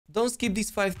Don't skip these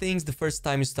 5 things the first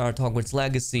time you start Hogwarts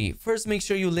Legacy. First, make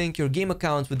sure you link your game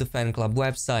account with the fan club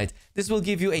website. This will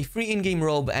give you a free in-game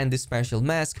robe and this special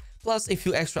mask, plus a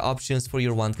few extra options for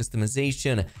your wand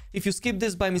customization. If you skip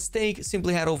this by mistake,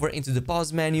 simply head over into the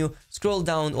pause menu, scroll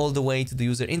down all the way to the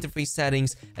user interface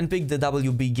settings, and pick the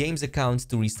WB Games account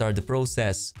to restart the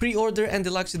process. Pre-order and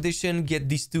Deluxe Edition get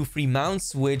these 2 free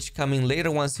mounts, which come in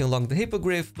later once you unlock the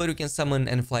Hippogriff, but you can summon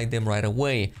and fly them right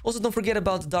away. Also, don't forget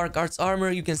about the Dark Arts armor.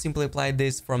 You can simply apply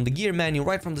this from the gear menu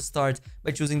right from the start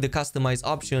by choosing the customize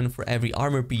option for every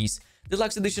armor piece.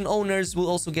 Deluxe Edition owners will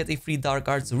also get a free Dark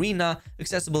Arts arena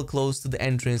accessible close to the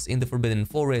entrance in the Forbidden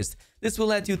Forest. This will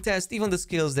let you test even the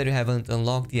skills that you haven't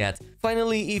unlocked yet.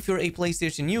 Finally, if you're a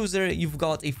PlayStation user, you've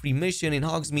got a free mission in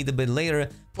Hogsmeade a bit later,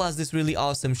 plus this really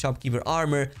awesome shopkeeper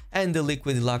armor and the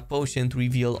liquid luck potion to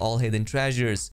reveal all hidden treasures.